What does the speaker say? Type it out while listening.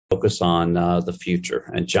focus on the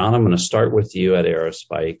future. And John, I'm going to start with you at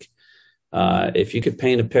Aerospike. If you could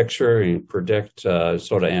paint a picture and predict,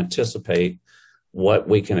 sort of anticipate what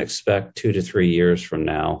we can expect 2 to 3 years from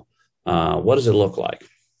now, what does it look like?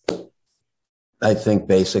 I think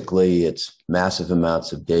basically it's massive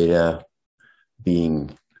amounts of data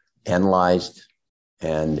being analyzed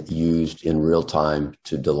and used in real time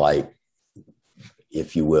to delight,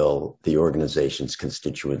 if you will, the organization's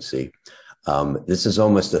constituency. This is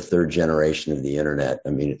almost a third generation of the internet. I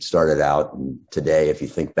mean, it started out, and today, if you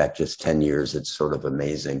think back just 10 years, it's sort of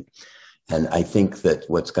amazing. And I think that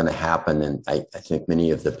what's going to happen, and I think many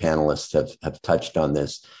of the panelists have touched on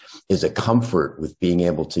this, is a comfort with being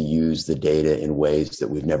able to use the data in ways that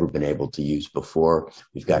we've never been able to use before.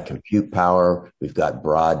 We've got compute power, we've got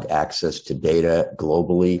broad access to data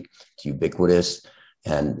globally, it's ubiquitous.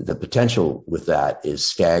 And the potential with that is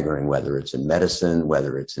staggering, whether it's in medicine,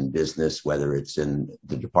 whether it's in business, whether it's in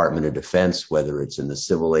the Department of Defense, whether it's in the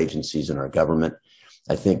civil agencies in our government.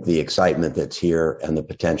 I think the excitement that's here and the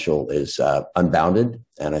potential is unbounded.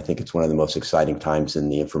 And I think it's one of the most exciting times in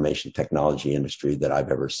the information technology industry that I've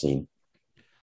ever seen.